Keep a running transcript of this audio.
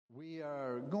We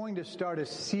are going to start a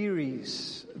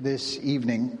series this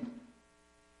evening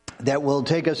that will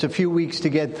take us a few weeks to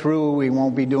get through. We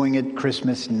won't be doing it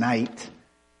Christmas night,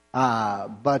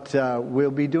 but we'll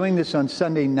be doing this on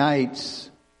Sunday nights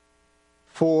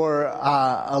for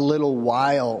a little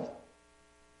while.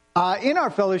 In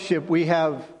our fellowship, we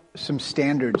have some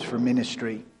standards for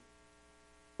ministry,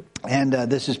 and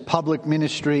this is public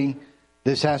ministry.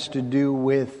 This has to do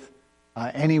with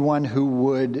anyone who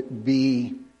would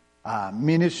be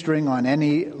ministering on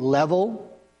any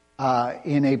level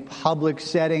in a public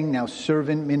setting. Now,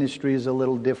 servant ministry is a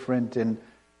little different, and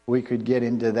we could get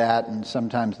into that, and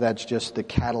sometimes that's just the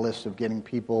catalyst of getting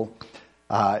people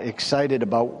excited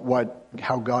about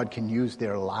how God can use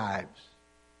their lives.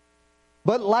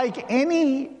 But like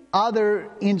any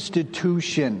other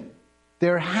institution,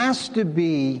 there has to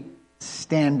be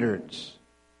standards,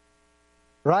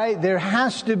 right? There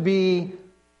has to be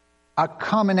a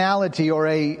commonality or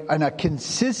a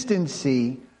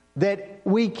consistency that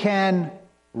we can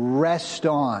rest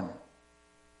on.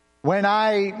 When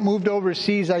I moved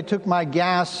overseas, I took my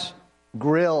gas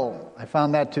grill. I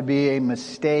found that to be a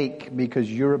mistake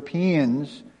because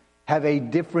Europeans have a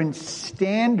different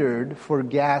standard for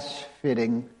gas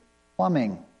fitting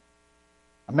plumbing.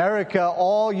 America,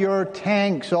 all your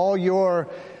tanks, all your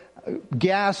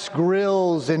gas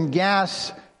grills and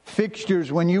gas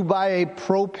fixtures, when you buy a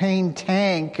propane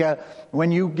tank,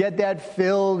 when you get that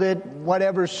filled at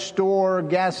whatever store,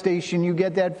 gas station, you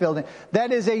get that filled in.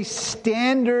 That is a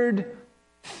standard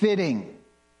fitting.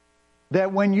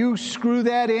 That when you screw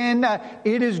that in,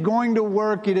 it is going to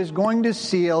work, it is going to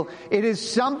seal. It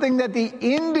is something that the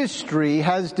industry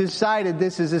has decided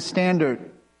this is a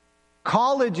standard.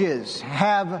 Colleges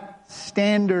have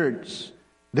standards.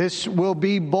 This will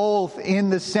be both in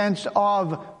the sense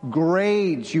of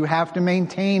grades. You have to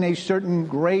maintain a certain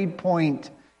grade point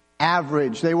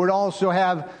average. They would also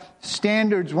have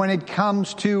standards when it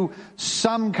comes to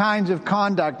some kinds of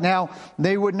conduct. Now,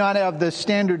 they would not have the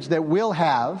standards that we'll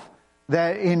have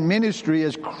that in ministry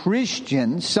as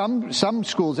Christians. Some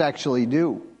schools actually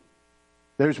do.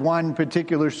 There's one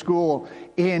particular school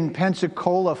in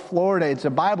Pensacola, Florida. It's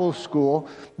a Bible school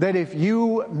that if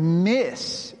you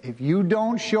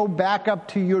don't show back up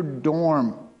to your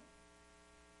dorm,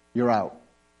 you're out.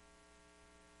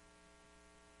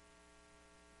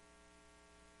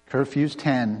 Curfew's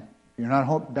 10. If you're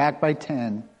not back by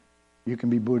 10, you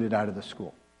can be booted out of the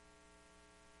school.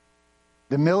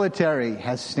 The military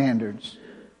has standards.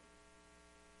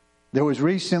 There was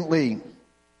recently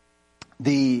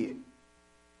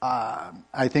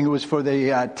I think it was for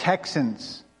the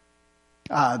Texans,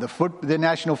 the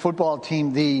national football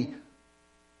team, the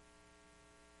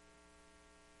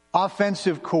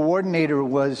offensive coordinator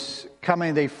was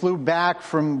coming. They flew back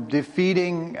from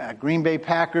defeating Green Bay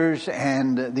Packers,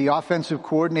 and the offensive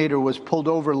coordinator was pulled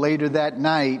over later that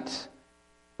night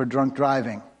for drunk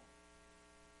driving.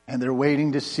 And they're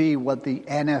waiting to see what the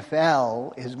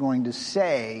NFL is going to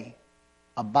say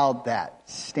about that,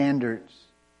 standards.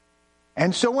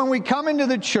 And so when we come into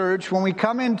the church, when we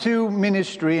come into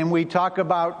ministry and we talk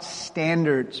about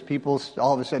standards, people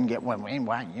all of a sudden get, why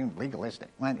are you legalistic?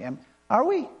 Are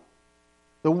we?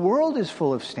 The world is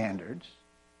full of standards.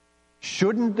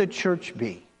 Shouldn't the church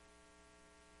be?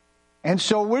 And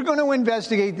so we're going to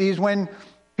investigate these. When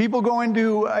people go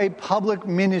into a public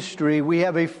ministry, we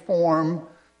have a form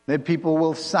that people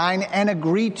will sign and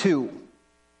agree to.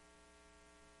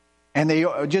 And they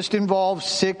just involve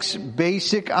 6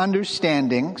 basic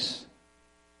understandings: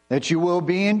 that you will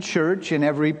be in church in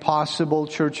every possible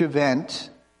church event.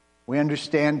 We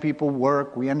understand people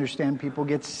work. We understand people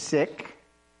get sick.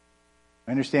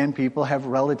 We understand people have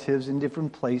relatives in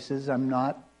different places.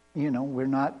 we're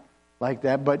not like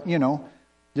that. But,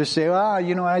 just say,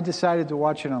 I decided to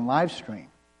watch it on live stream.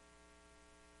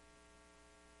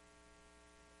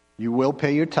 You will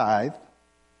pay your tithe,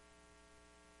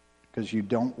 because you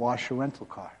don't wash a rental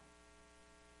car.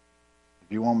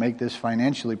 If you won't make this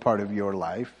financially part of your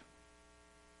life.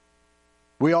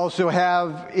 We also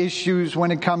have issues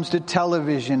when it comes to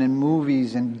television and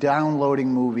movies and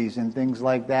downloading movies and things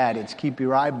like that. It's keep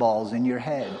your eyeballs in your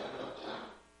head.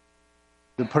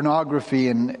 The pornography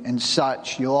and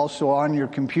such. You'll also on your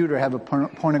computer have a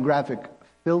pornographic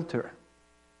filter.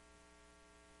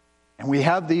 And we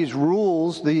have these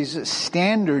rules, these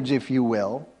standards, if you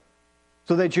will,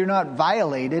 so that you're not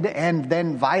violated and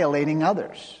then violating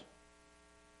others.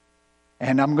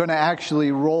 And I'm going to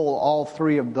actually roll all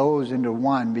 3 of those into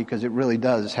one, because it really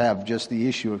does have just the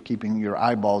issue of keeping your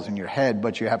eyeballs in your head,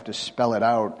 but you have to spell it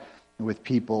out with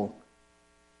people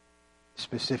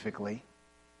specifically.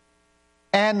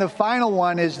 And the final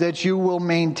one is that you will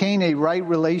maintain a right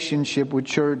relationship with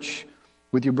church,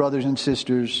 with your brothers and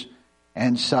sisters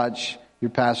and such, your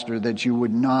pastor, that you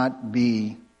would not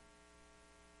be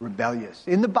rebellious.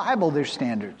 In the Bible, there's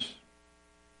standards.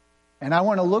 And I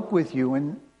want to look with you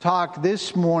and talk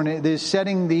this morning,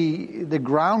 setting the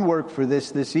groundwork for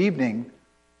this evening.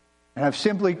 And I've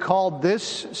simply called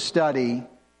this study,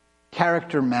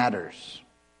 Character Matters.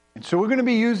 And so we're going to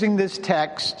be using this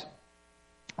text,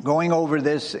 going over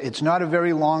this. It's not a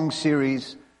very long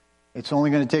series. It's only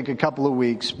going to take a couple of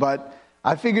weeks. But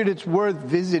I figured it's worth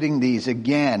visiting these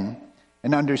again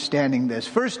and understanding this.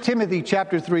 1 Timothy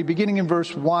chapter 3, beginning in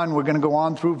verse 1, we're going to go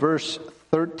on through verse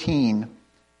 13.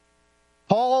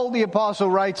 Paul the apostle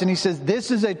writes, and he says,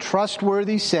 "This is a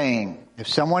trustworthy saying. If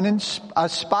someone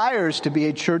aspires to be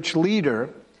a church leader,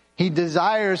 he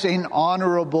desires an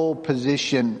honorable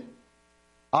position."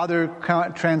 Other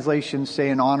translations say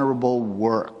an honorable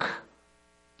work.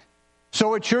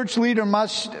 So a church leader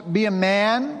must be a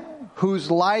man whose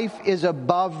life is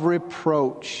above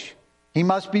reproach. He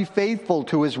must be faithful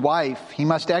to his wife. He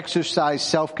must exercise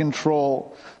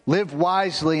self-control, live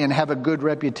wisely, and have a good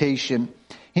reputation.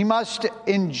 He must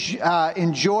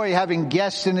enjoy having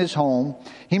guests in his home.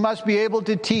 He must be able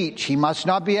to teach. He must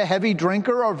not be a heavy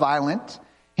drinker or violent.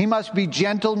 He must be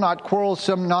gentle, not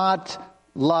quarrelsome, not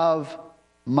love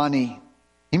money.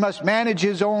 He must manage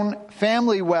his own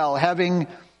family well, having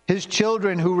his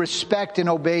children who respect and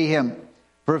obey him.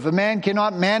 For if a man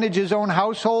cannot manage his own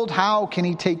household, how can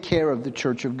he take care of the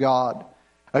church of God?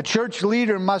 A church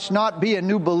leader must not be a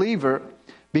new believer,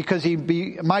 because he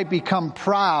might become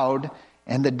proud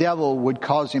and the devil would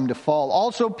cause him to fall.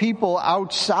 Also, people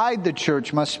outside the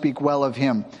church must speak well of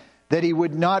him, that he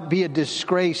would not be a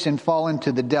disgrace and fall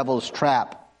into the devil's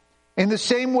trap. In the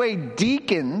same way,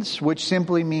 deacons, which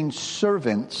simply means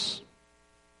servants,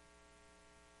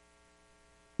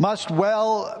 must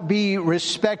well be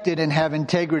respected and have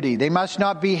integrity. They must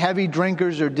not be heavy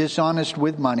drinkers or dishonest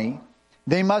with money.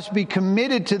 They must be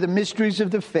committed to the mysteries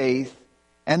of the faith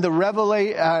and the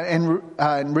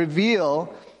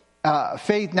reveal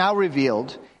faith now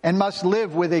revealed, and must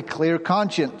live with a clear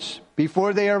conscience.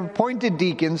 Before they are appointed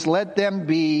deacons, let them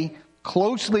be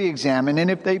closely examined, and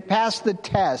if they pass the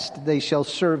test, they shall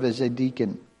serve as a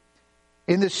deacon.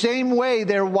 In the same way,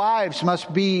 their wives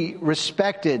must be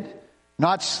respected,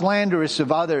 not slanderous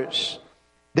of others.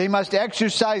 They must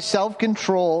exercise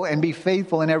self-control and be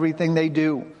faithful in everything they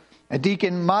do. A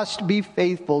deacon must be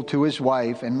faithful to his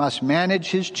wife and must manage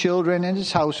his children and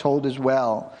his household as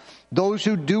well. Those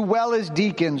who do well as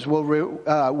deacons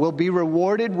will be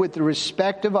rewarded with the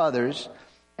respect of others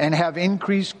and have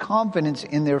increased confidence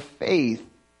in their faith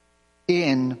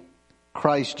in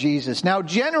Christ Jesus. Now,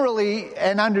 generally,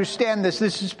 and understand this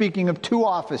is speaking of two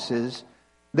offices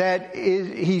that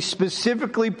he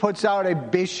specifically puts out: a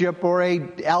bishop or a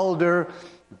elder.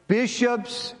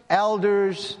 Bishops,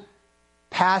 elders,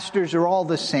 pastors are all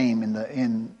the same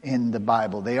in the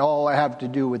Bible. They all have to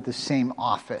do with the same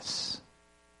office.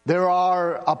 There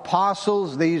are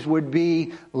apostles. These would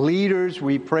be leaders.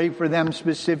 We pray for them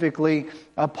specifically.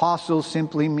 Apostle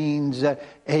simply means a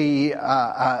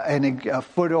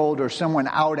foothold, or someone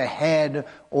out ahead,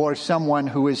 or someone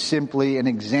who is simply an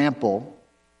example.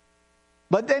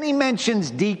 But then he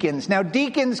mentions deacons. Now,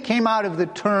 deacons came out of the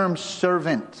term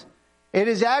servant. It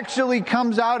is actually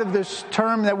comes out of this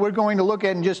term that we're going to look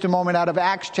at in just a moment, out of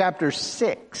Acts chapter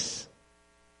 6,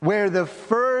 where the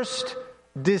first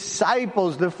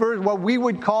disciples, what we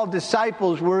would call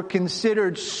disciples, were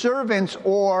considered servants,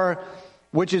 or,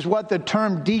 which is what the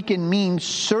term deacon means,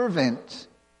 servant,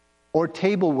 or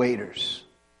table waiters.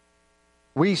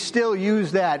 We still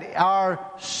use that. Our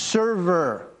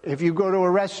server. If you go to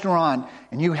a restaurant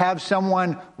and you have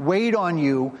someone wait on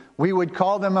you, we would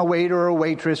call them a waiter or a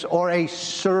waitress, or a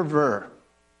server.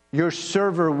 Your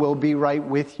server will be right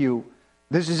with you.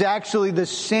 This is actually the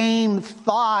same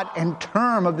thought and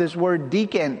term of this word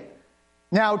deacon.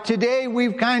 Now, today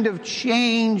we've kind of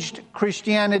changed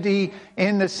Christianity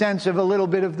in the sense of a little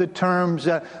bit of the terms,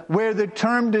 where the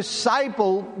term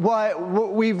disciple,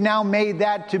 we've now made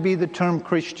that to be the term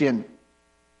Christian.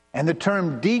 And the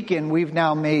term deacon, we've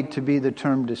now made to be the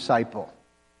term disciple.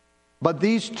 But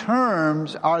these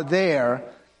terms are there,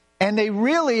 and they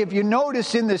really, if you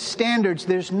notice in the standards,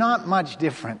 there's not much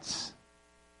difference.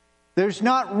 There's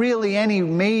not really any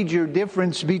major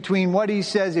difference between what he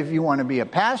says if you want to be a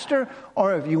pastor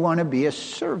or if you want to be a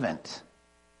servant.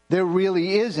 There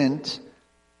really isn't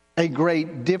a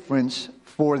great difference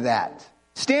for that.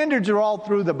 Standards are all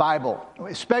through the Bible,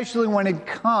 especially when it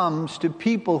comes to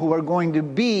people who are going to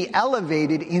be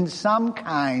elevated in some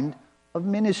kind of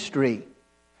ministry.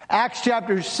 Acts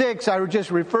chapter 6, I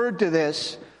just referred to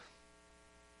this.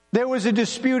 There was a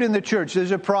dispute in the church.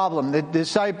 There's a problem.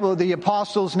 The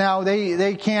apostles now,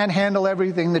 they can't handle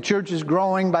everything. The church is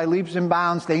growing by leaps and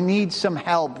bounds. They need some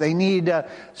help. They need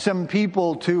some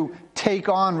people to take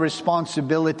on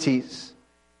responsibilities.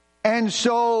 And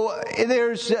so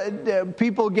there's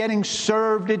people getting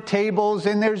served at tables,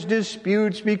 and there's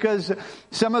disputes because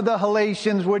some of the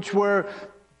Galatians, which were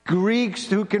Greeks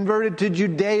who converted to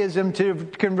Judaism to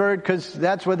convert, because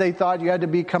that's what they thought, you had to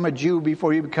become a Jew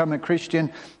before you become a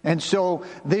Christian. And so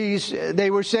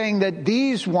they were saying that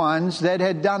these ones that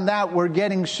had done that were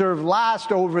getting served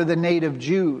last over the native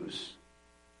Jews.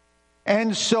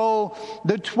 And so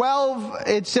the 12,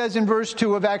 it says in verse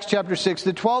 2 of Acts chapter 6,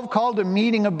 the 12 called a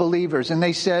meeting of believers, and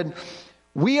they said,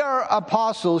 "We are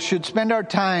apostles, should spend our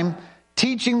time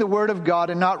teaching the word of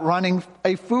God and not running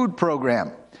a food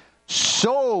program.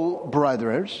 So,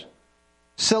 brothers,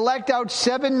 select out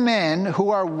 7 men who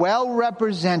are well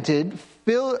represented,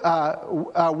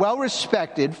 well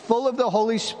respected, full of the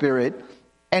Holy Spirit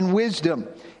and wisdom,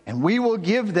 and we will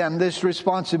give them this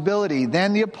responsibility.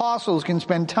 Then the apostles can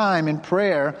spend time in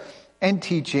prayer and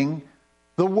teaching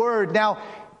the word." Now,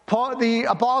 the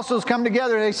apostles come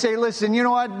together. They say, "Listen, you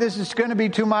know what? This is going to be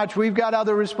too much. We've got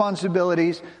other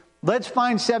responsibilities. Let's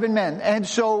find 7 men." And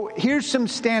so here's some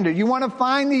standard. You want to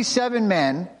find these 7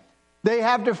 men, they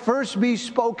have to first be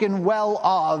spoken well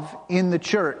of in the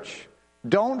church.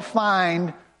 Don't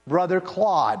find Brother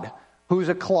Claude, who's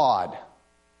a Claude.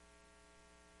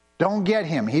 Don't get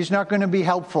him. He's not going to be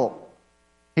helpful.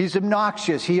 He's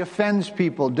obnoxious. He offends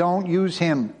people. Don't use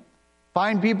him.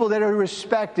 Find people that are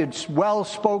respected, well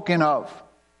spoken of.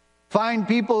 Find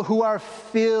people who are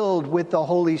filled with the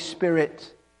Holy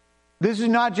Spirit. This is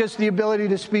not just the ability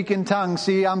to speak in tongues.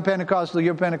 See, I'm Pentecostal,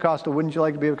 you're Pentecostal. Wouldn't you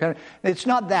like to be a Pentecostal? It's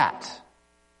not that.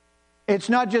 It's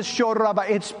not just shoraba.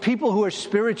 It's people who are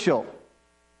spiritual.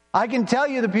 I can tell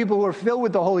you the people who are filled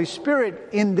with the Holy Spirit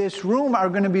in this room are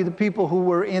going to be the people who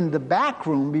were in the back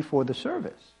room before the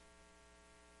service,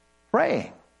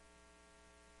 praying.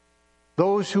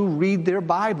 Those who read their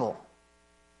Bible.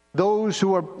 Those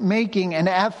who are making an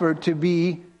effort to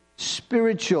be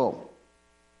spiritual.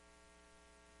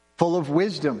 Full of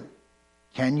wisdom.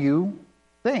 Can you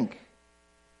think?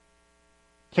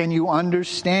 Can you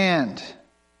understand?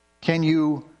 Can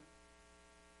you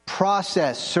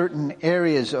process certain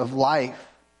areas of life?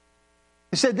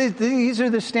 He said these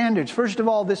are the standards. First of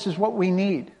all, this is what we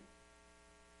need.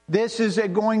 This is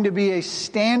going to be a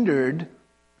standard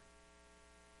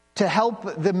to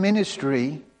help the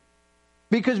ministry,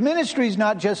 because ministry is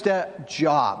not just a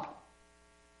job.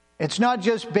 It's not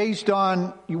just based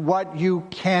on what you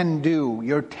can do,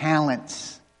 your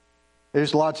talents.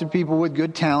 There's lots of people with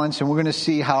good talents, and we're going to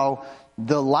see how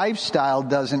the lifestyle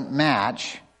doesn't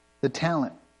match the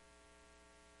talent.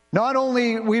 Not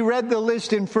only, we read the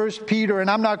list in 1 Peter,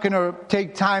 and I'm not going to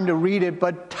take time to read it,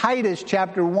 but Titus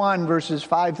chapter 1, verses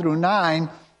 5 through 9,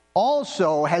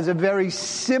 also has a very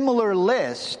similar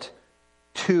list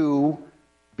to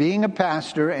being a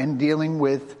pastor and dealing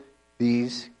with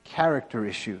these character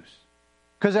issues.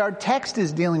 Because our text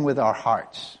is dealing with our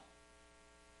hearts.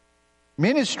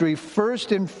 Ministry,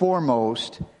 first and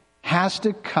foremost, has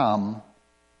to come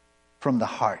from the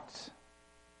heart.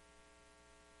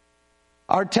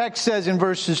 Our text says in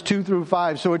verses 2 through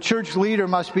 5, "So a church leader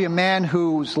must be a man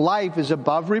whose life is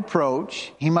above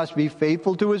reproach. He must be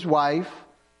faithful to his wife,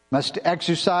 must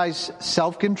exercise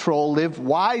self-control, live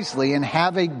wisely, and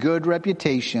have a good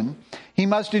reputation. He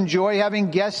must enjoy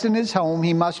having guests in his home.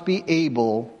 He must be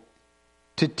able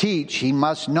to teach. He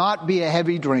must not be a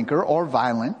heavy drinker or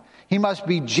violent. He must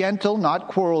be gentle, not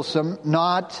quarrelsome,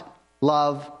 not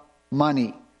love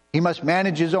money. He must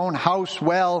manage his own house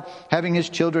well, having his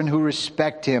children who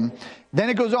respect him." Then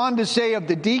it goes on to say of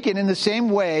the deacon in the same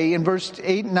way, in verse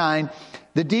 8 and 9,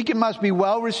 "The deacon must be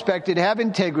well respected, have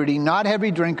integrity, not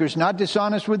heavy drinkers, not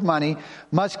dishonest with money,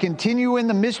 must continue in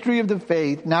the mystery of the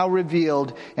faith now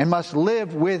revealed, and must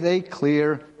live with a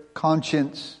clear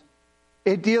conscience."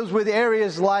 It deals with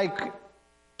areas like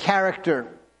character.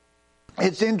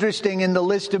 It's interesting, in the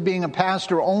list of being a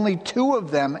pastor, only 2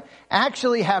 of them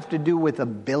actually have to do with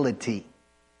ability.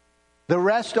 The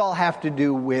rest all have to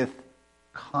do with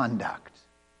conduct.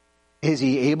 Is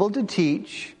he able to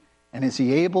teach? And is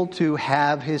he able to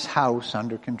have his house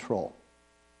under control?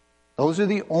 Those are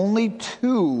the only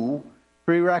 2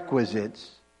 prerequisites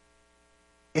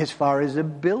as far as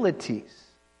abilities.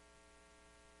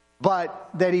 But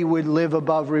that he would live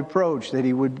above reproach, that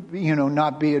he would,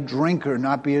 not be a drinker,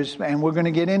 and we're going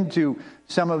to get into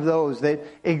some of those. That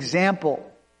example.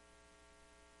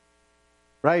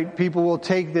 right? People will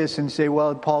take this and say,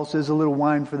 well, Paul says a little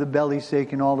wine for the belly's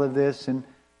sake and all of this. And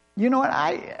you know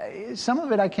what? Some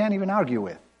of it I can't even argue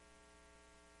with.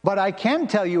 But I can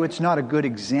tell you it's not a good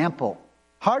example.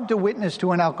 Hard to witness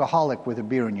to an alcoholic with a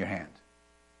beer in your hand.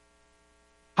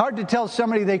 Hard to tell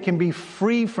somebody they can be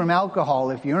free from alcohol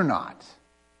if you're not.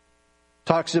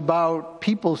 Talks about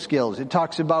people skills. It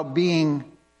talks about being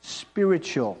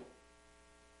spiritual.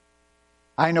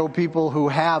 I know people who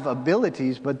have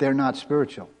abilities, but they're not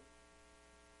spiritual.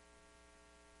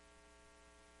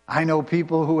 I know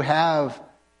people who have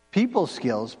people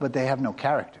skills, but they have no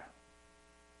character.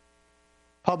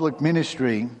 Public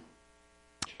ministry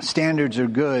standards are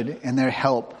good and they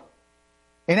help.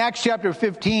 In Acts chapter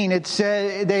 15, it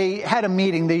said they had a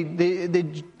meeting.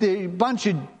 The bunch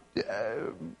of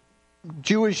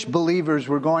Jewish believers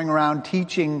were going around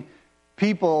teaching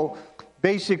people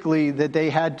basically that they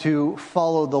had to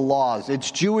follow the laws. It's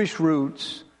Jewish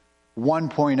Roots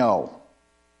 1.0.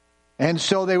 And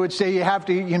so they would say you have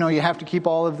to keep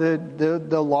all of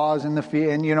the laws and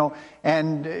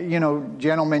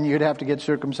gentlemen, you'd have to get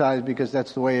circumcised because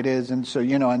that's the way it is. And so,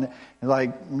 and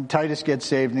like Titus gets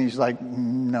saved and he's like,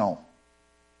 no.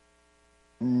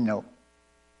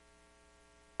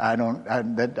 I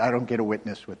don't get a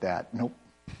witness with that. Nope.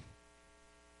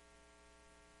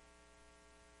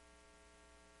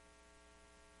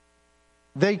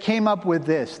 They came up with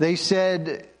this. They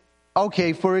said,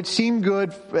 okay, for it seemed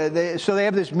good. So they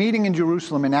have this meeting in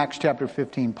Jerusalem in Acts chapter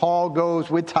 15. Paul goes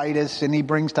with Titus and he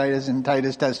brings Titus and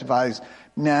Titus testifies,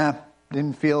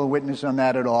 didn't feel a witness on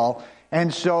that at all.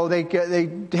 And so they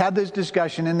had this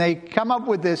discussion and they come up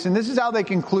with this. And this is how they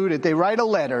conclude it. They write a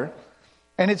letter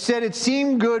and it said, it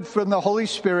seemed good from the Holy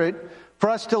Spirit for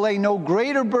us to lay no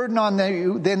greater burden on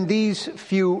you than these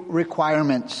few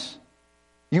requirements.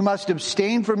 You must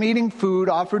abstain from eating food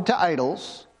offered to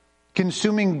idols,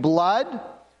 consuming blood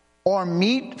or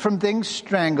meat from things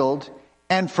strangled,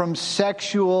 and from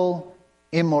sexual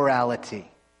immorality.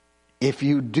 If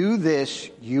you do this,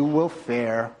 you will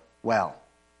fare well.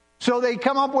 So they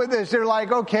come up with this. They're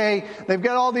like, okay, they've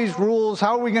got all these rules.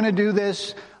 How are we going to do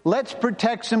this? Let's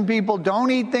protect some people. Don't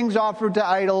eat things offered to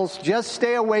idols. Just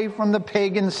stay away from the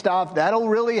pagan stuff. That'll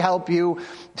really help you.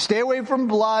 Stay away from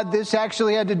blood. This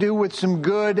actually had to do with some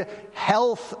good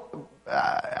health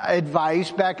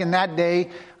advice back in that day.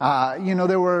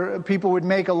 There were people would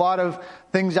make a lot of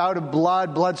things out of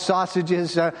blood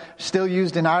sausages, still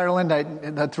used in Ireland.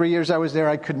 The 3 years I was there,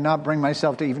 I could not bring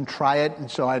myself to even try it, and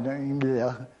so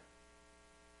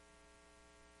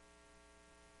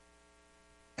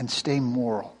and stay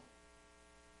moral,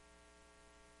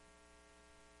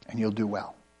 and you'll do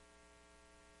well.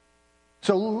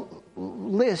 So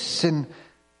lists and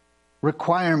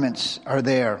requirements are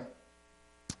there.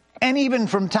 And even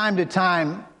from time to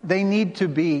time, they need to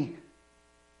be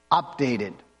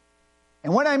updated.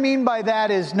 And what I mean by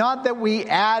that is not that we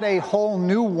add a whole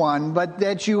new one, but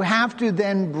that you have to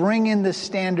then bring in the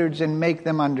standards and make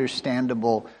them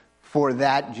understandable for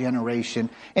that generation.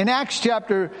 In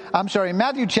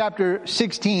Matthew chapter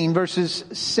 16, verses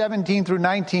 17 through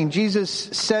 19, Jesus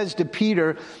says to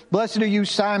Peter, "Blessed are you,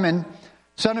 Simon,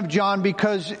 son of John,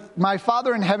 because my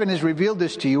Father in heaven has revealed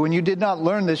this to you, and you did not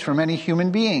learn this from any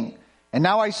human being. And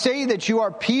now I say that you are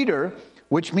Peter,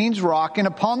 which means rock, and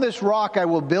upon this rock I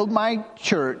will build my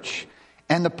church,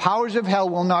 and the powers of hell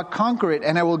will not conquer it,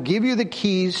 and I will give you the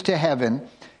keys to heaven.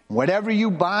 Whatever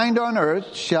you bind on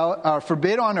earth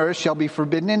forbid on earth shall be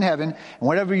forbidden in heaven, and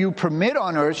whatever you permit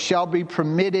on earth shall be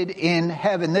permitted in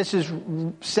heaven." This is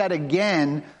said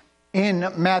again in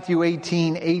Matthew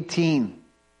 18:18.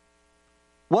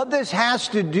 What this has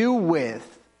to do with,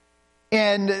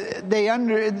 and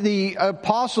the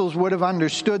apostles would have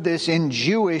understood this in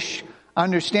Jewish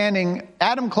understanding.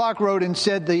 Adam Clark wrote and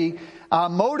said the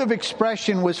mode of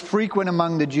expression was frequent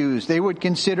among the Jews. They would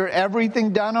consider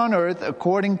everything done on earth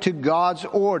according to God's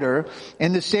order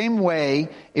in the same way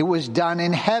it was done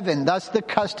in heaven. Thus the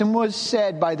custom was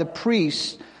said by the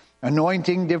priests,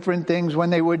 anointing different things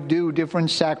when they would do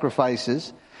different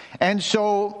sacrifices. And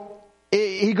so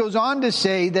he goes on to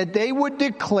say that they would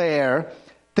declare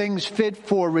things fit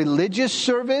for religious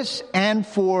service and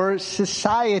for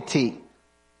society,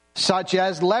 such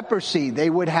as leprosy. They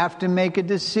would have to make a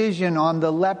decision on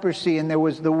the leprosy, and there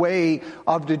was the way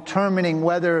of determining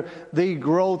whether the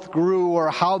growth grew or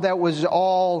how that was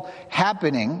all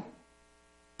happening.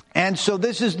 And so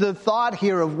this is the thought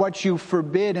here of what you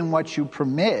forbid and what you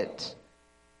permit.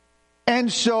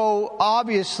 And so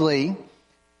obviously,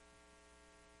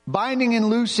 binding and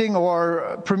loosing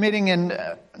or permitting and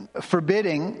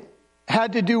forbidding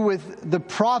had to do with the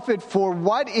profit for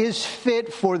what is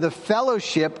fit for the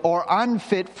fellowship or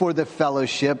unfit for the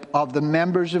fellowship of the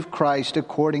members of Christ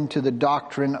according to the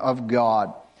doctrine of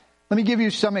God. Let me give you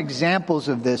some examples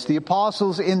of this. The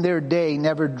apostles in their day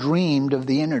never dreamed of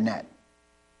the internet.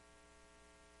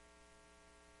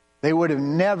 They would have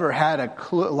never had a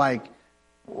clue, like,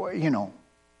 wow,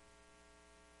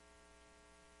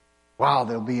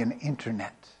 there'll be an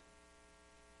internet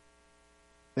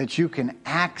that you can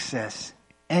access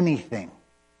anything.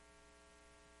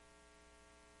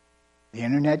 The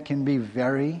internet can be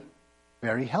very,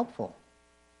 very helpful.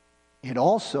 It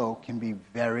also can be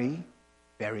very,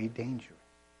 very dangerous.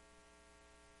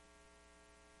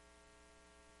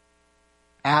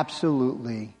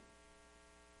 Absolutely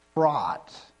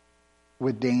fraught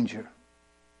with danger.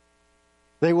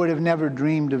 They would have never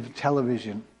dreamed of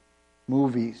television,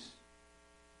 movies.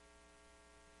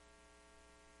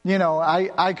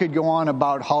 I could go on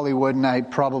about Hollywood, and I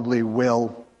probably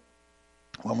will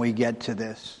when we get to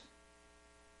this.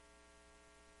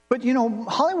 But,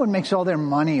 Hollywood makes all their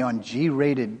money on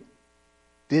G-rated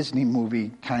Disney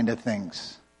movie kind of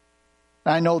things.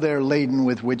 I know they're laden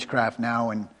with witchcraft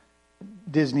now, and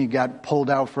Disney got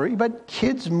pulled out but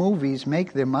kids' movies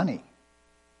make their money.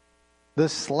 The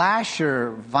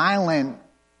slasher, violent,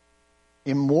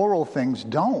 immoral things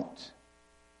don't.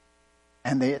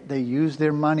 And they use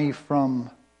their money from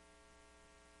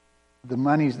the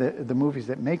movies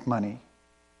that make money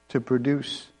to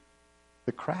produce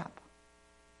the crap.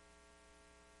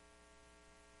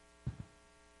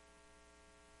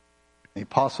 The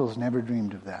apostles never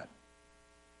dreamed of that.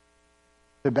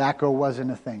 Tobacco wasn't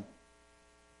a thing.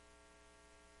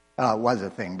 It was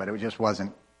a thing, but it just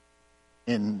wasn't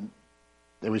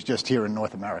it was just here in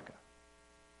North America.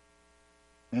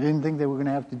 They didn't think they were going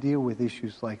to have to deal with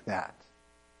issues like that.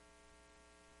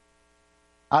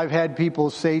 I've had people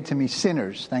say to me,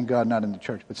 sinners, thank God not in the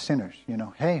church, but sinners,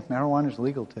 hey, marijuana is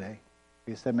legal today.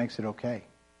 I guess that makes it okay.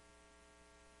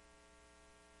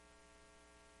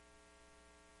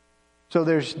 So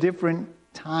there's different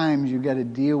times you've got to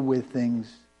deal with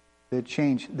things that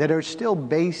change, that are still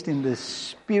based in the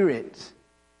spirit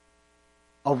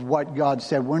of what God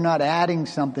said. We're not adding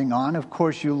something on. Of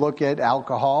course, you look at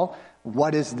alcohol.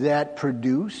 What does that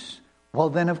produce? Well,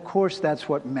 then, of course, that's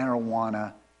what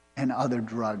marijuana and other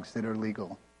drugs that are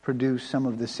legal produce, some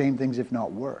of the same things, if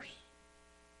not worse.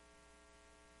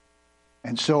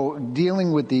 And so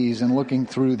dealing with these and looking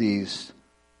through these,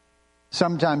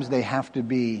 sometimes they have to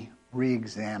be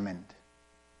re-examined.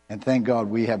 And thank God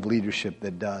we have leadership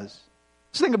that does.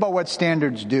 Let's think about what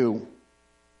standards do.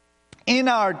 In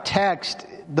our text,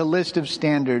 the list of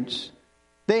standards,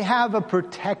 they have a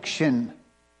protection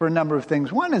for a number of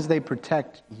things. One is they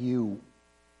protect you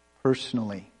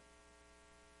personally.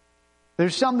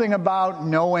 There's something about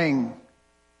knowing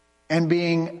and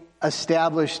being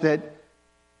established that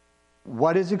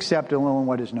what is acceptable and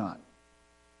what is not.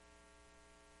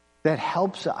 That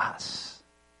helps us.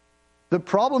 The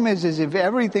problem is if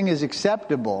everything is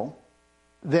acceptable,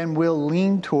 then we'll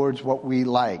lean towards what we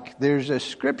like. There's a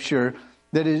scripture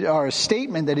or a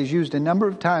statement that is used a number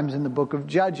of times in the book of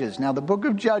Judges. Now, the book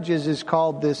of Judges is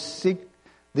called the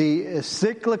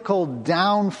cyclical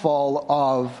downfall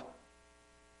of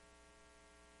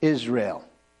Israel.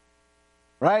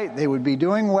 Right? They would be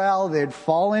doing well. They'd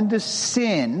fall into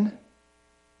sin.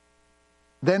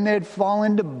 Then they'd fall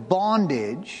into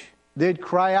bondage. They'd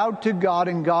cry out to God,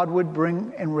 and God would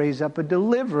bring and raise up a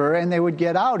deliverer, and they would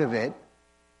get out of it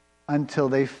until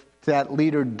that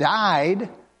leader died,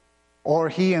 or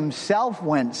he himself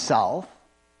went south,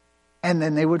 and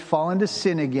then they would fall into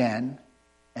sin again,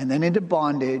 and then into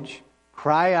bondage,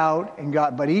 cry out, and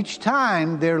God. But each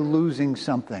time they're losing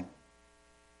something.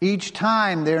 Each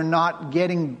time they're not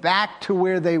getting back to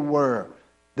where they were.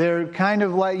 They're kind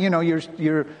of like,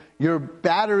 your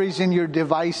batteries in your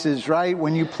devices, right?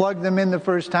 When you plug them in the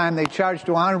first time, they charge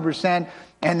to 100%,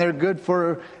 and they're good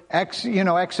for X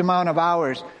amount of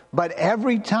hours. But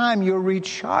every time you're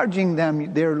recharging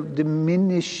them, they're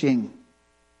diminishing.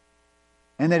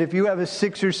 And that if you have a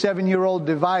 6 or 7 year old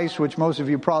device, which most of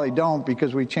you probably don't,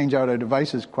 because we change out our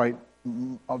devices quite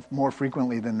more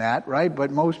frequently than that, right?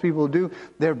 But most people do.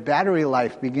 Their battery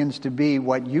life begins to be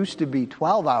what used to be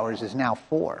 12 hours is now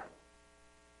 4.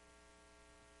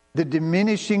 The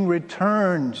diminishing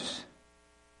returns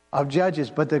of Judges.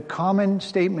 But the common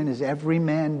statement is every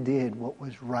man did what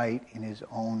was right in his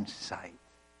own sight.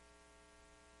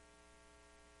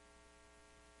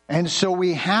 And so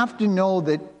we have to know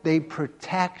that they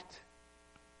protect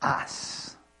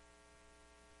us.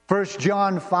 1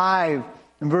 John 5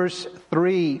 verse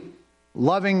 3,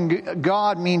 loving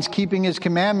God means keeping his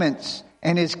commandments.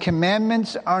 and his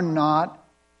commandments are not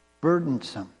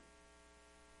burdensome.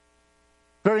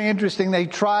 Very interesting. They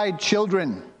tried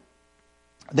children.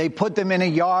 They put them in a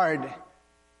yard,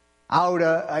 out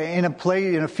in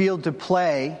a field to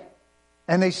play,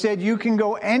 and they said, you can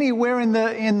go anywhere in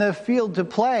the field to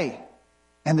play.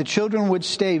 And the children would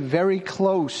stay very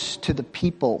close to the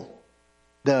people,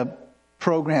 the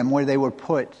program where they were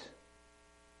put.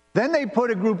 Then they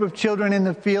put a group of children in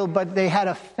the field, but they had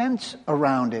a fence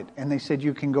around it. And they said,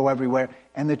 you can go everywhere.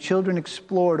 And the children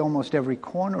explored almost every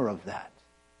corner of that.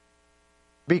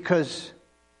 Because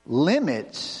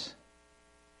limits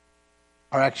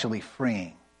are actually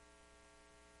freeing.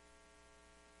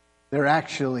 They're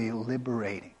actually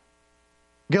liberating.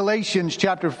 Galatians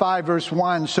chapter 5 verse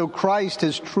 1, so Christ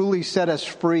has truly set us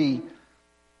free.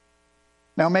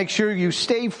 Now make sure you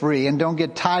stay free and don't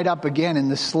get tied up again in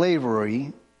the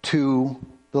slavery to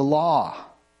the law.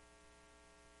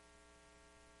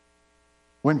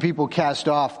 When people cast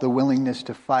off the willingness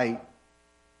to fight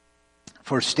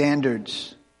for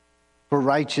standards, for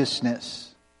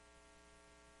righteousness,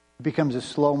 it becomes a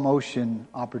slow motion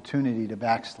opportunity to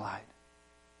backslide.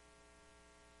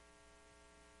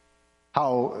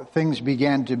 How things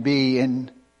began to be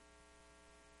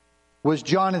was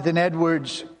Jonathan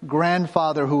Edwards'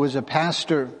 grandfather, who was a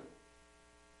pastor,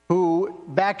 who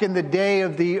back in the day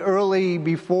of the early,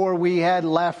 before we had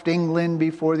left England,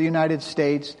 before the United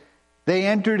States, they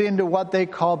entered into what they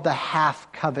called the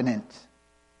half covenant.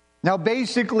 Now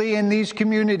basically in these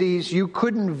communities, you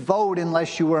couldn't vote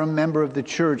unless you were a member of the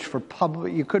church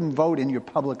you couldn't vote in your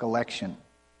public election.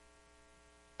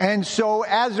 And so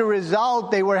as a result,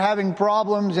 they were having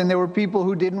problems, and there were people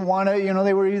who didn't want to,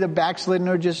 they were either backslidden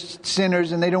or just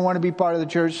sinners, and they didn't want to be part of the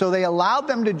church. So they allowed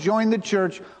them to join the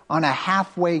church on a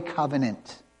halfway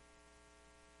covenant.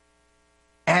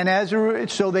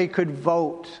 And so they could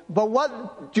vote. But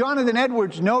what Jonathan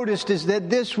Edwards noticed is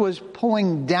that this was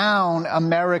pulling down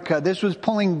America. This was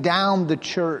pulling down the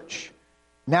church.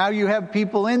 Now you have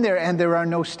people in there, and there are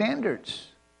no standards.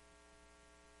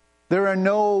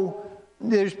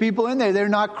 There's people in there, they're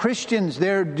not Christians.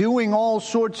 They're doing all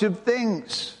sorts of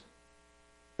things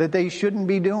that they shouldn't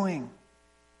be doing.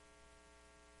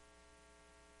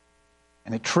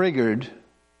 And it triggered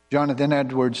Jonathan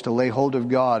Edwards to lay hold of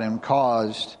God and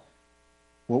caused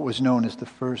what was known as the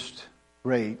first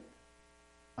great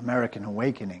American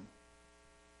awakening.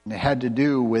 And it had to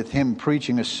do with him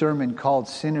preaching a sermon called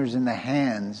Sinners in the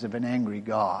Hands of an Angry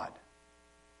God.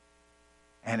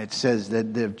 And it says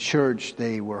that the church,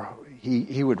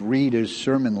 he would read his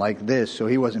sermon like this, so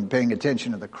he wasn't paying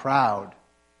attention to the crowd.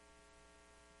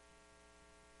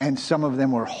 And some of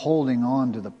them were holding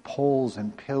on to the poles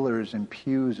and pillars and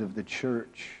pews of the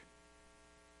church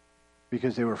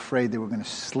because they were afraid they were going to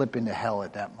slip into hell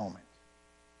at that moment.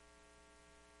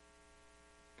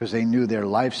 Because they knew their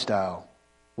lifestyle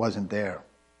wasn't there.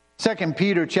 2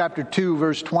 Peter chapter 2,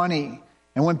 verse 20.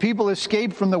 And when people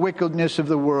escape from the wickedness of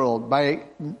the world by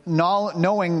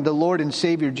knowing the Lord and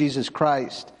Savior Jesus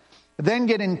Christ, then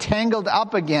get entangled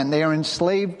up again, they are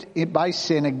enslaved by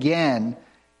sin again,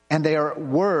 and they are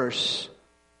worse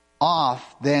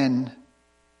off than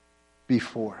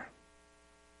before.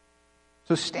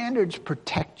 So standards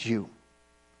protect you.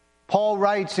 Paul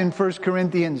writes in 1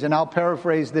 Corinthians, and I'll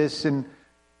paraphrase this, and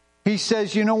he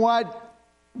says, you know what?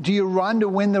 Do you run to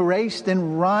win the race?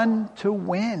 Then run to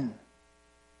win.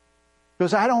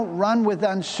 Because I don't run with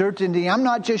uncertainty. I'm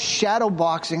not just shadow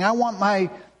boxing. I want my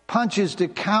punches to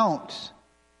count.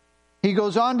 He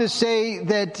goes on to say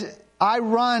that I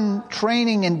run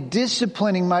training and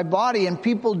disciplining my body, and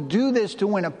people do this to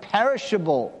win a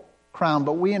perishable crown,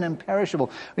 but we an imperishable.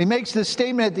 He makes this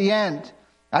statement at the end.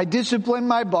 I discipline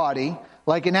my body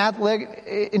like an athlete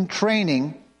in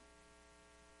training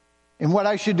in what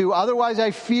I should do. Otherwise,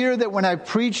 I fear that when I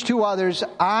preach to others,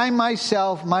 I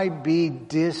myself might be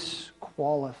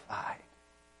disqualified.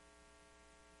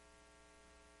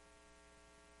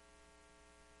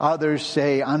 Others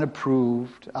say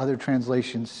unapproved. Other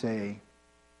translations say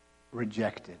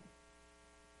rejected.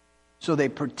 So they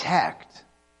protect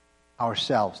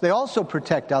ourselves. They also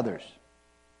protect others.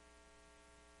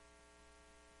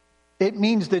 It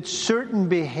means that certain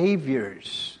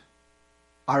behaviors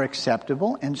are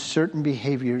acceptable and certain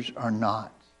behaviors are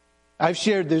not. I've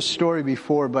shared this story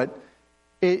before, but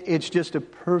it's just a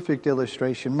perfect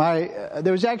illustration.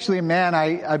 There was actually a man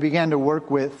I began to work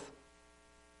with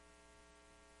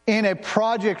in a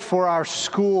project for our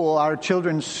school, our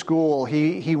children's school.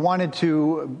 He wanted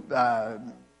to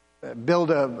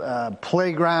build a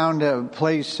playground, a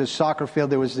place, a soccer field.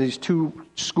 There was these two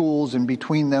schools, and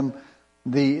between them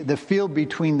the field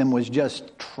between them was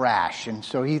just trash. And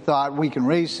so he thought, we can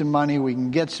raise some money, we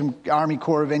can get some Army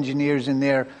Corps of Engineers in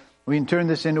there, we can turn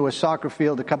this into a soccer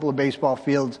field, a couple of baseball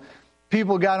fields.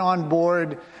 People got on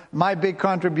board. My big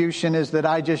contribution is that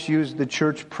I just used the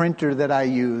church printer that I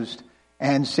used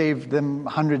and saved them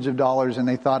hundreds of dollars, and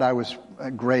they thought I was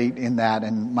great in that,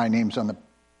 and my name's on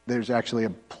there's actually a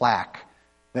plaque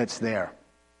that's there.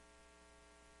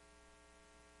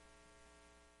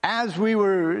 As we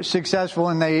were successful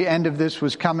and the end of this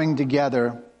was coming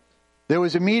together, there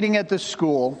was a meeting at the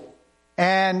school,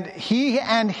 and he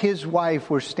and his wife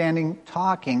were standing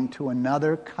talking to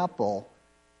another couple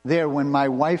there when my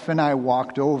wife and I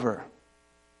walked over.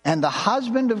 And the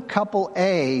husband of couple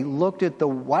A looked at the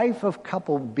wife of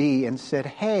couple B and said,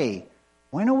 "Hey,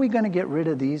 when are we going to get rid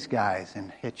of these guys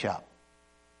and hitch up?"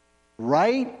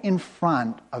 Right in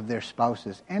front of their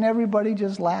spouses. And everybody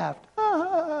just laughed.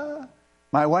 Ah.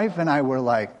 My wife and I were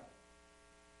like,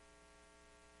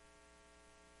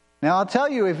 now I'll tell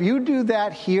you, if you do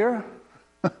that here,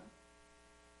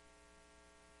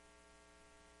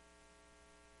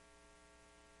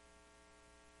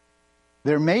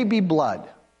 there may be blood.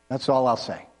 That's all I'll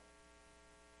say.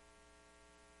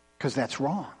 Because that's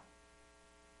wrong.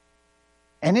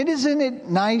 And isn't it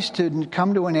nice to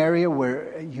come to an area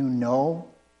where you know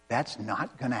that's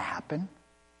not going to happen?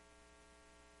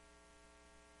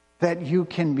 That you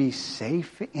can be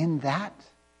safe in that?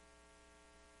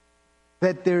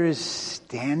 That there is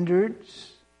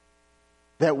standards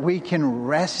that we can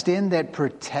rest in that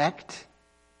protect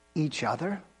each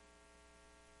other?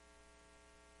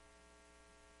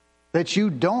 That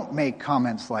you don't make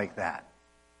comments like that.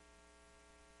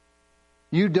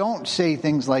 You don't say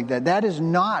things like that. That is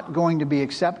not going to be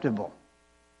acceptable.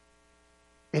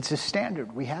 It's a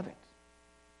standard. We have it.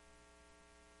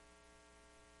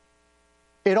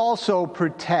 It also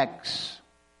protects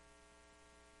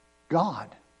God.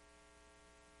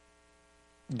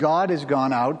 God has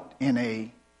gone out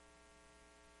and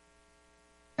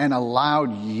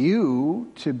allowed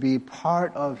you to be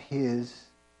part of His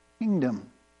kingdom,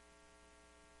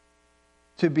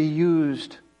 to be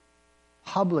used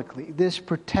publicly. This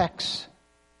protects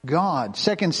God.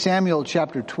 2 Samuel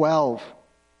chapter 12.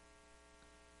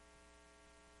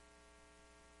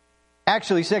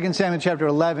 Actually, 2 Samuel chapter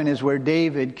 11 is where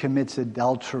David commits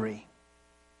adultery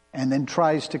and then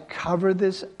tries to cover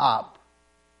this up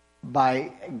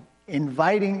by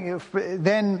inviting,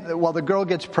 the girl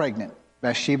gets pregnant.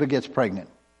 Bathsheba gets pregnant.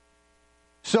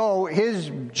 So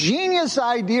his genius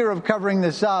idea of covering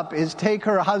this up is take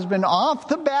her husband off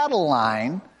the battle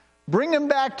line, bring him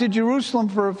back to Jerusalem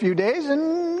for a few days,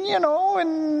 and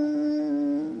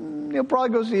he'll probably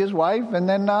go see his wife, and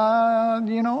then,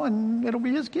 and it'll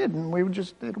be his kid, and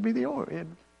it'll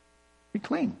be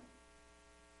clean.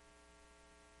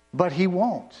 But he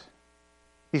won't.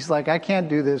 He's like, I can't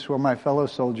do this where my fellow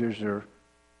soldiers are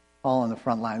all on the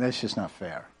front line. That's just not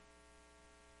fair.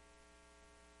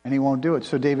 And he won't do it.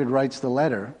 So David writes the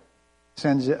letter,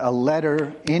 sends a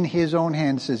letter in his own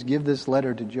hand, says, give this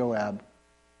letter to Joab.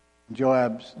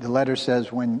 The letter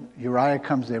says, when Uriah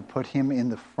comes there, put him in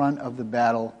the front of the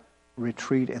battle,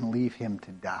 retreat and leave him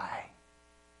to die.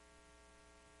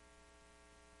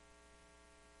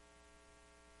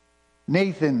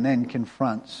 Nathan then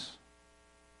confronts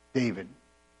David.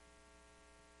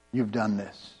 You've done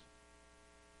this.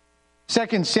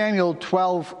 2 Samuel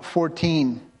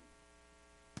 12:14.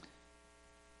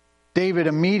 David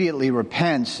immediately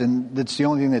repents, and that's the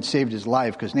only thing that saved his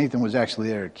life, because Nathan was actually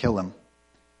there to kill him.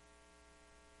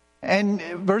 And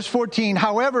verse 14,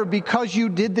 however, because you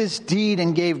did this deed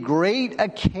and gave great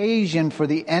occasion for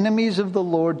the enemies of the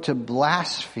Lord to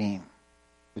blaspheme,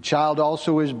 the child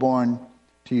also is born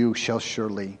to you shall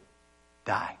surely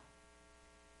die.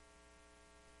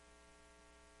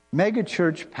 Mega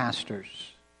church pastors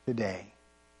today,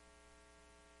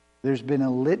 there's been a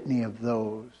litany of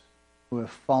those who have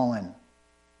fallen,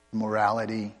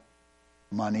 morality,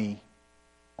 money,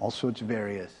 all sorts of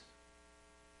areas.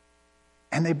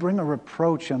 And they bring a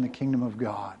reproach on the kingdom of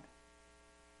God.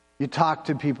 You talk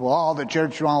to people, the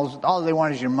church, all they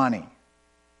want is your money.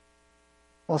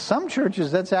 Well, some churches,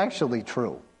 that's actually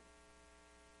true.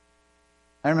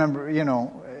 I remember,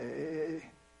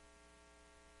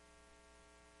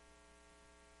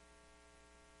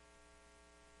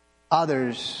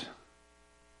 others,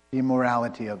 the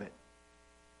immorality of it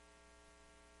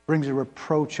brings a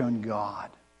reproach on God.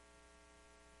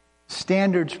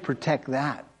 Standards protect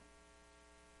that.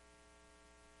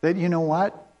 That, you know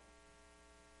what?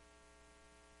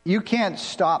 You can't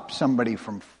stop somebody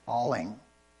from falling.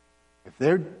 If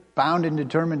they're bound and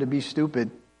determined to be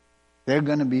stupid, they're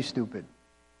going to be stupid.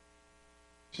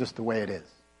 It's just the way it is.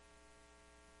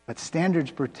 But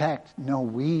standards protect. No,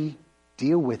 we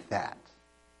deal with that.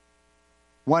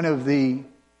 One of the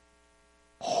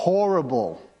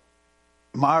horrible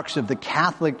marks of the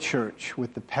Catholic Church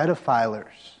with the pedophilers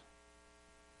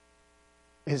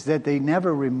is that they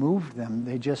never removed them.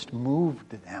 They just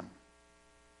moved them.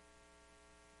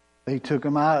 They took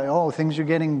them out. Oh, things are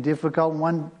getting difficult.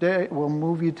 One day we'll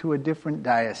move you to a different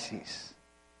diocese.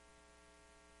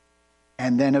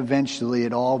 And then eventually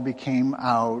it all became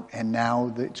out, and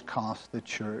now it's cost the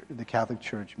church, the Catholic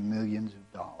Church, millions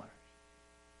of dollars.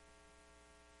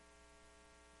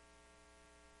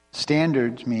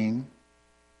 Standards mean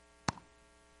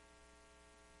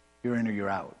you're in or you're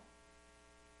out.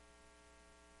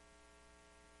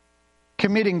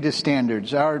 Committing to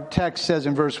standards. Our text says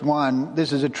in verse 1,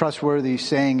 this is a trustworthy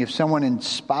saying, if someone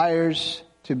inspires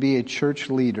to be a church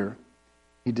leader,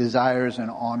 he desires an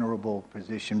honorable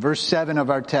position. Verse 7 of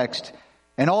our text,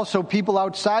 and also people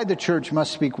outside the church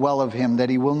must speak well of him, that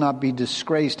he will not be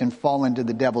disgraced and fall into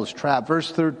the devil's trap.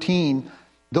 Verse 13,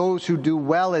 those who do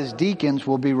well as deacons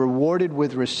will be rewarded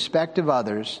with respect of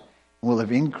others and will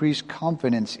have increased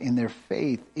confidence in their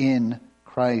faith in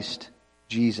Christ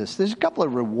Jesus. There's a couple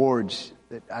of rewards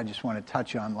that I just want to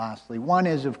touch on lastly. One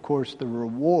is, of course, the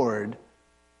reward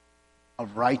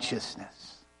of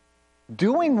righteousness.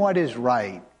 Doing what is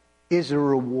right is a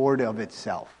reward of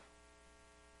itself.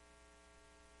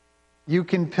 You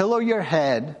can pillow your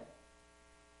head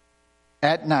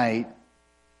at night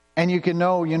and you can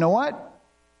know, you know what?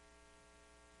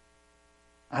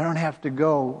 I don't have to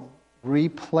go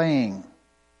replaying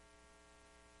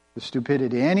the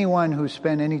stupidity. Anyone who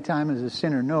spent any time as a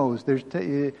sinner knows there's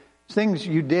things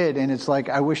you did and it's like,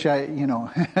 I wish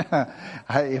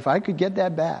if I could get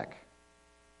that back.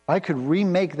 If I could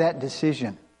remake that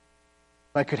decision,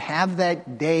 if I could have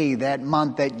that day, that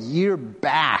month, that year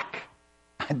back,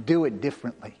 I'd do it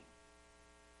differently.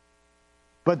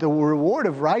 But the reward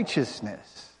of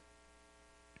righteousness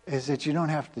is that you don't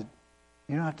have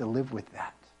to live with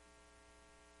that.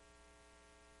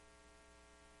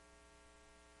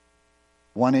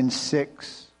 1 in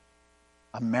 6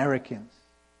 Americans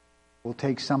will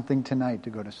take something tonight to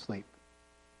go to sleep.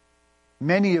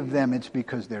 Many of them, it's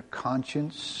because their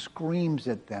conscience screams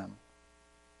at them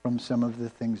from some of the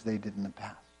things they did in the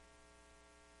past.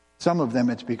 Some of them,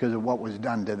 it's because of what was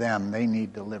done to them. They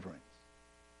need deliverance.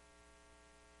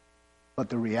 But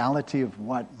the reality of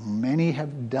what many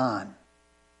have done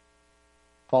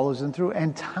follows them through.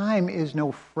 And time is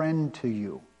no friend to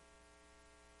you.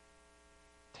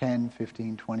 10,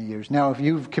 15, 20 years. Now, if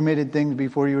you've committed things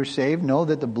before you were saved, know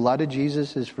that the blood of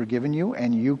Jesus has forgiven you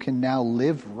and you can now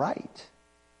live right.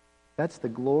 That's the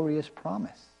glorious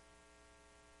promise.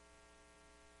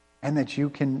 And that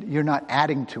you're not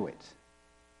adding to it.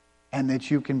 And that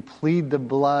you can plead the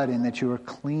blood and that you are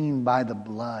clean by the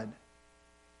blood.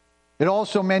 It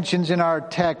also mentions in our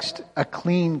text a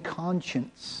clean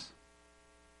conscience.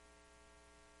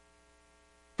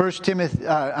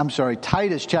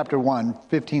 Titus chapter 1,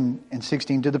 15 and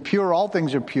 16. To the pure, all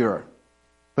things are pure.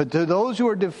 But to those who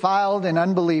are defiled and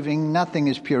unbelieving, nothing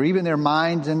is pure. Even their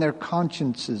minds and their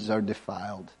consciences are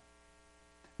defiled.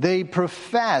 They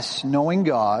profess knowing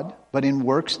God, but in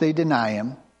works they deny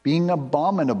Him, being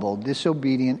abominable,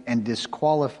 disobedient, and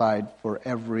disqualified for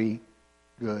every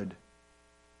good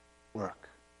work.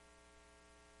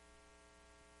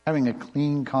 Having a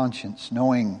clean conscience,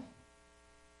 knowing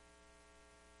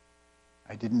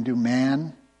I didn't do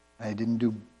man, I didn't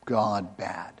do God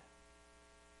bad.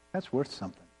 That's worth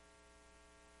something.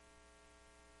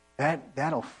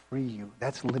 That'll free you.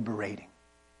 That's liberating.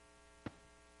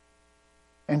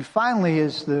 And finally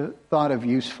is the thought of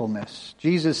usefulness.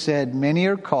 Jesus said, many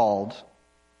are called,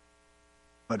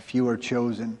 but few are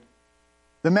chosen.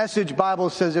 The Message Bible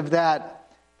says of that,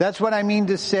 that's what I mean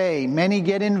to say. Many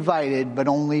get invited, but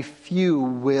only few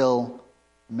will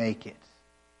make it.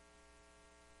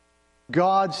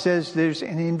 God says there's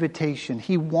an invitation.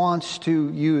 He wants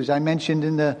to use. I mentioned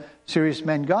in the Serious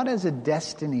Men, God has a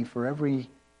destiny for every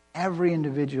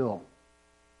individual.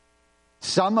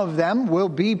 Some of them will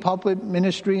be pulpit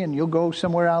ministry and you'll go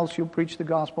somewhere else, you'll preach the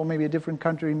gospel, maybe a different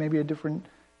country, maybe a different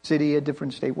city, a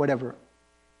different state, whatever.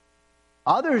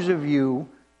 Others of you,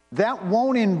 that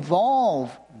won't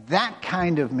involve that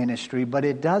kind of ministry, but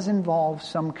it does involve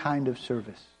some kind of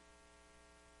service.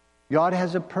 God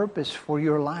has a purpose for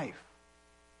your life.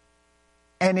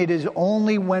 And it is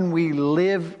only when we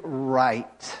live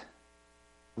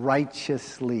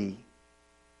righteously,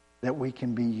 that we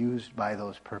can be used by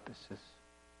those purposes.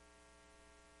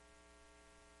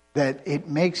 That it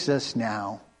makes us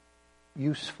now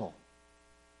useful.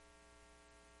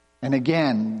 And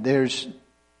again, there's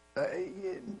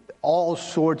all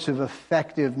sorts of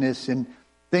effectiveness and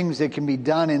things that can be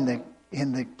done in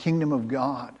the kingdom of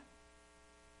God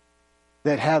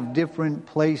that have different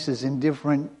places and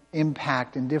different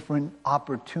impact and different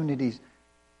opportunities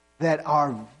that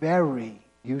are very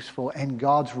useful, and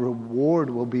God's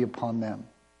reward will be upon them.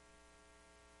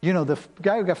 You know, the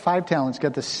guy who got 5 talents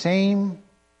got the same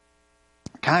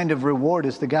kind of reward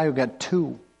as the guy who got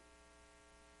 2.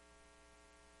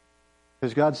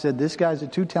 Because God said, this guy's a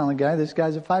 2-talent guy, this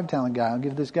guy's a 5-talent guy. I'll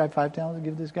give this guy 5 talents, I'll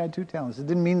give this guy 2 talents. It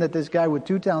didn't mean that this guy with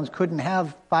 2 talents couldn't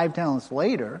have 5 talents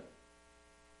later.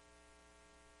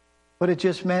 But it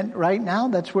just meant right now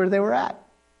that's where they were at.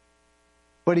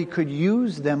 But he could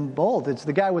use them both. It's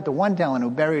the guy with the 1 talent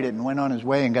who buried it and went on his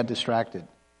way and got distracted.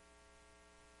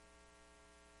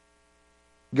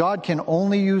 God can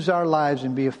only use our lives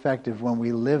and be effective when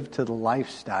we live to the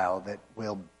lifestyle that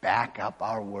will back up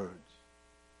our words.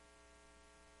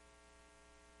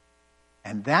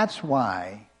 And that's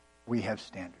why we have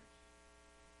standards.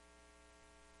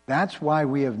 That's why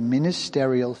we have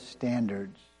ministerial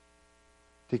standards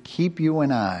to keep you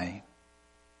and I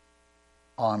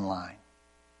online.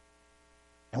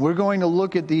 And we're going to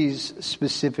look at these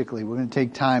specifically. We're going to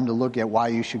take time to look at why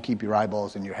you should keep your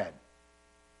eyeballs in your head.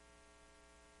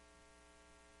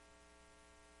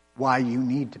 Why you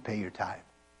need to pay your tithe.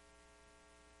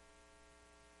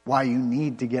 Why you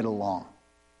need to get along.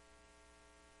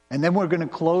 And then we're going to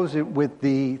close it with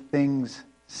the things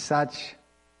such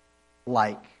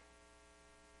like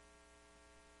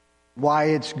why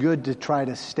it's good to try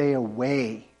to stay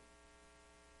away.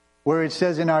 Where it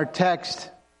says in our text,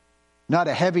 not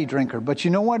a heavy drinker. But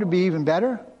you know what would be even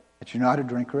better? That you're not a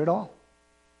drinker at all.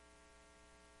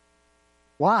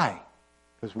 Why?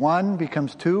 Because 1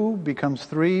 becomes 2, becomes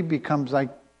 3, becomes I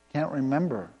can't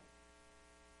remember.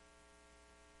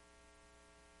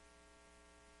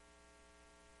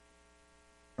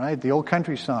 Right? The old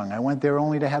country song. I went there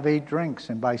only to have 8 drinks,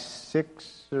 and by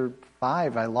 6 or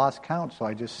 5 I lost count, so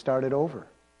I just started over.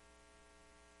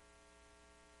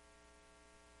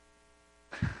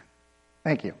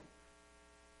 Thank you.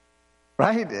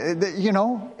 Right? You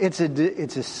know, it's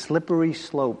a slippery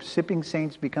slope. Sipping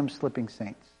saints become slipping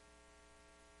saints.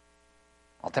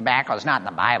 Well, tobacco is not in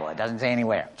the Bible. It doesn't say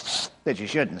anywhere that you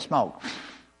shouldn't smoke.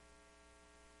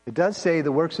 It does say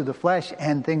the works of the flesh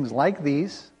and things like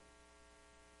these.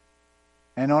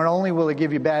 And not only will it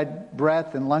give you bad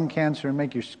breath and lung cancer and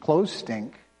make your clothes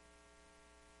stink,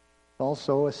 it's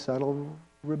also a subtle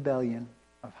rebellion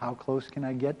of how close can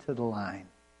I get to the line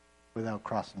without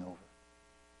crossing over.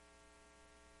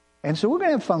 And so we're going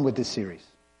to have fun with this series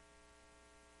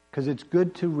because it's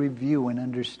good to review and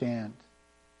understand.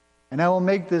 And I will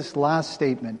make this last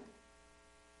statement.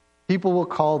 People will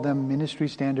call them ministry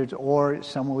standards, or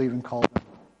some will even call them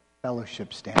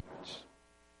fellowship standards.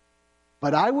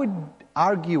 But I would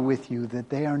argue with you that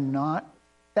they are not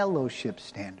fellowship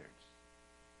standards.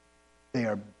 They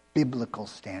are biblical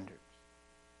standards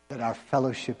that our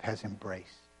fellowship has embraced.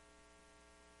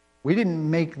 We didn't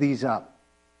make these up.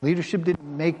 Leadership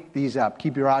didn't make these up.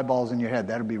 Keep your eyeballs in your head.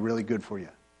 That'll be really good for you.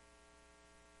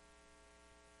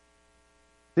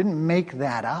 Didn't make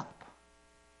that up.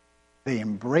 They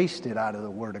embraced it out of the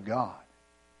Word of God.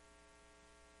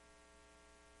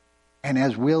 And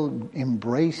as we'll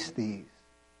embrace these,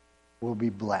 we'll be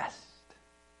blessed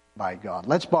by God.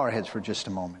 Let's bow our heads for just a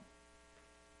moment.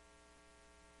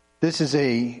 This is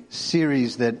a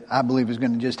series that I believe is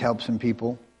going to just help some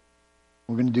people.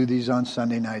 We're going to do these on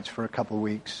Sunday nights for a couple of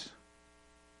weeks.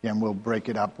 Again, we'll break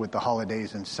it up with the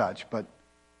holidays and such. But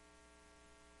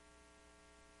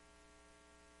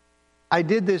I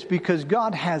did this because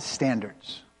God has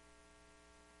standards.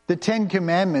 The 10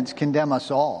 Commandments condemn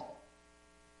us all.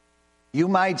 You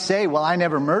might say, well, I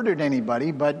never murdered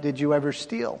anybody, but did you ever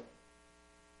steal?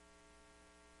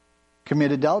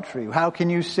 Commit adultery. How can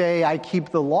you say, I keep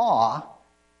the law?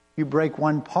 You break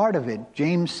one part of it.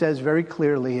 James says very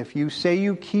clearly, if you say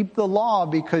you keep the law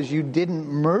because you didn't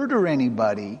murder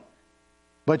anybody,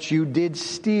 but you did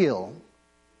steal,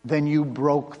 then you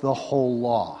broke the whole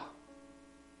law.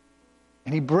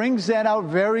 And he brings that out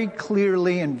very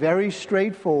clearly and very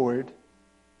straightforward,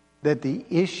 that the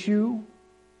issue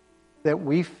that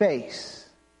we face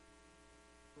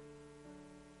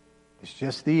is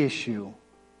just the issue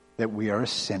that we are a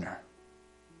sinner.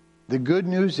 The good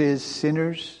news is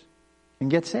sinners can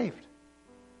get saved.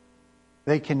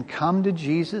 They can come to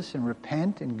Jesus and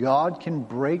repent, and God can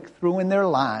break through in their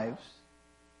lives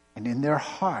and in their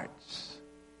hearts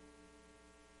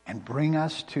and bring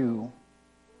us to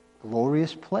a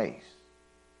glorious place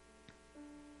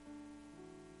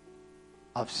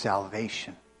of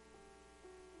salvation.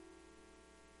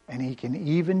 And He can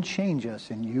even change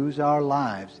us and use our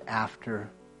lives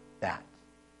after that.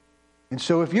 And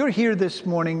so if you're here this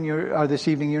morning or this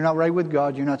evening, you're not right with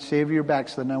God, you're not saved, you're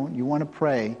backslidden, you want to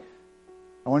pray,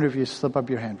 I wonder if you slip up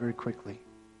your hand very quickly.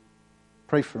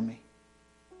 Pray for me.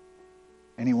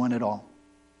 Anyone at all?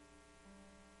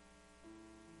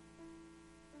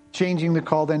 Changing the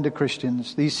call then to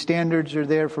Christians. These standards are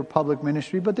there for public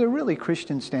ministry, but they're really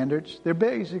Christian standards. They're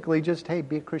basically just, hey,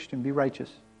 be a Christian, be righteous.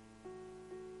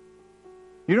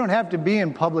 You don't have to be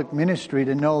in public ministry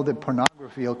to know that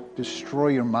pornography will destroy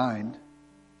your mind.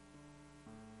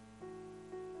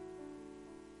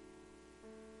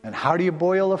 And how do you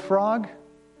boil a frog?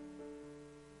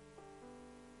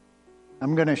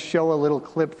 I'm going to show a little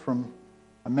clip from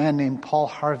a man named Paul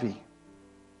Harvey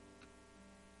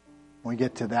when we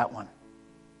get to that one.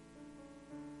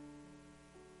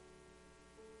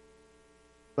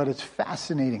 But it's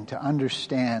fascinating to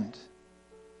understand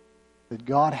that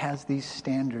God has these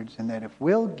standards and that if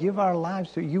we'll give our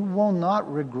lives to it, you will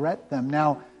not regret them.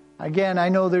 Now, again, I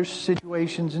know there's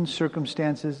situations and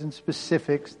circumstances and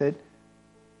specifics that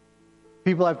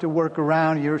people have to work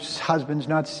around. Your husband's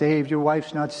not saved, your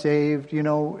wife's not saved. You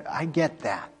know, I get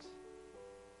that.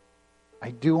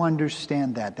 I do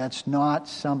understand that. That's not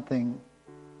something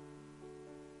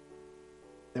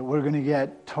that we're going to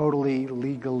get totally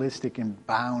legalistic and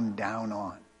bound down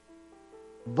on.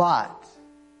 But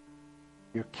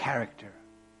your character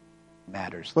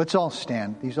matters. Let's all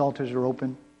stand. These altars are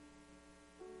open.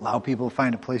 Allow people to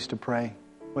find a place to pray.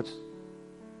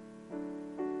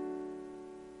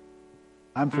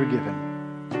 I'm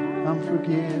forgiven. I'm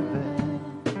forgiven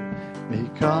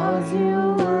because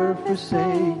you were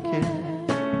forsaken.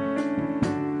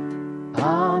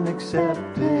 I'm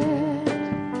accepted.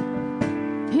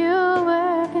 You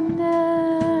were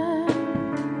condemned.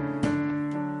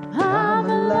 I'm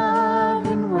alive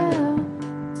and well.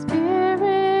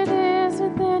 Spirit is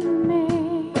within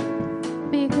me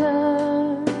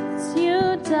because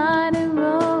you died and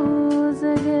rose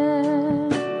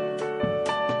again.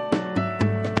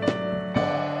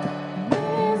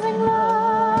 Amazing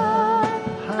love,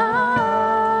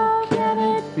 how can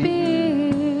it be?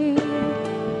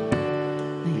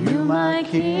 You, my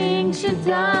King, should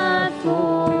die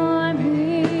for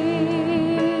me.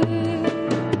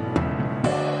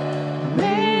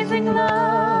 Amazing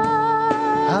love,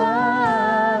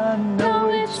 I know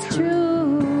it's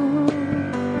true.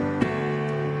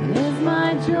 It is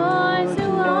my joy to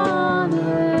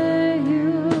honor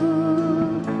you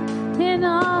in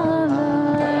all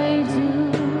I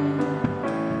do,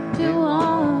 to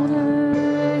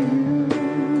honor you.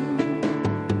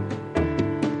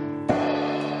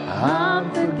 I'm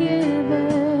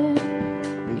forgiven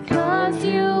because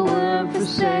you were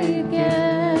forsaken.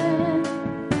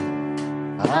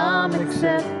 I'm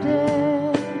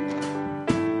accepted.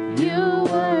 You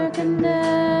were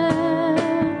condemned.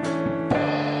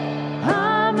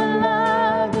 I'm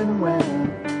alive and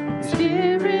well.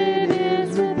 Spirit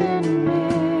is within me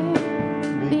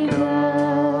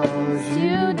because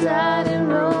you died and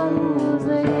rose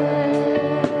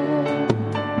again.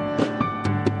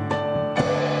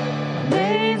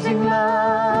 Amazing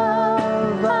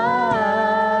love,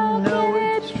 I know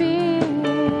it's true.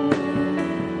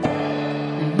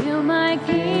 You, my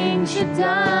King, should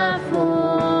die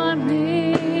for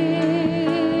me.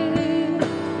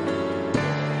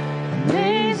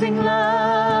 Amazing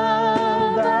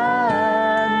love,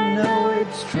 I know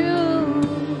it's true.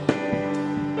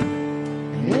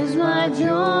 It is my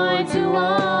joy to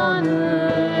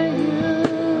honor you.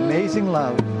 Amazing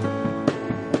love.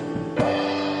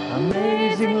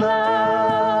 Amazing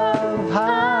love,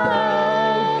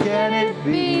 how can it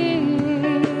be?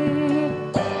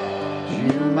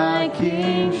 You, my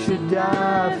King, should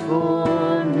die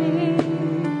for me.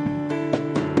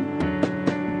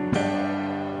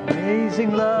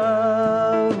 Amazing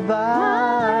love,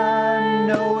 I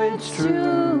know it's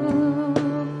true.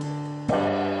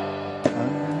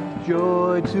 A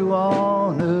joy to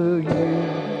honor you.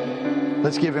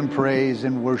 Let's give Him praise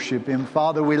and worship Him.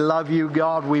 Father, we love you,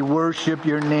 God. We worship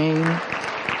your name.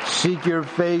 Seek your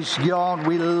face, God.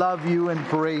 We love you and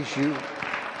praise you.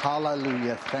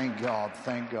 Hallelujah. Thank God.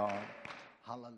 Thank God. Hallelujah.